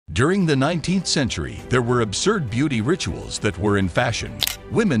During the 19th century, there were absurd beauty rituals that were in fashion.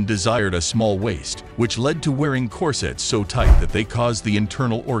 Women desired a small waist, which led to wearing corsets so tight that they caused the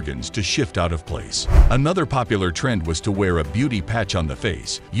internal organs to shift out of place. Another popular trend was to wear a beauty patch on the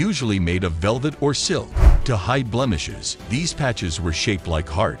face, usually made of velvet or silk, to hide blemishes. These patches were shaped like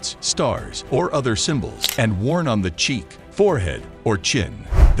hearts, stars, or other symbols, and worn on the cheek, forehead, or chin.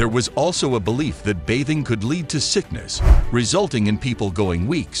 There was also a belief that bathing could lead to sickness, resulting in people going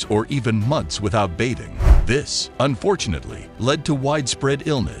weeks or even months without bathing. This, unfortunately, led to widespread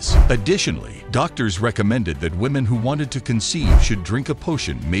illness. Additionally, doctors recommended that women who wanted to conceive should drink a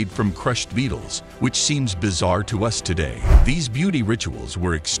potion made from crushed beetles, which seems bizarre to us today. These beauty rituals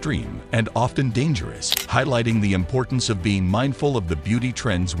were extreme and often dangerous, highlighting the importance of being mindful of the beauty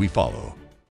trends we follow.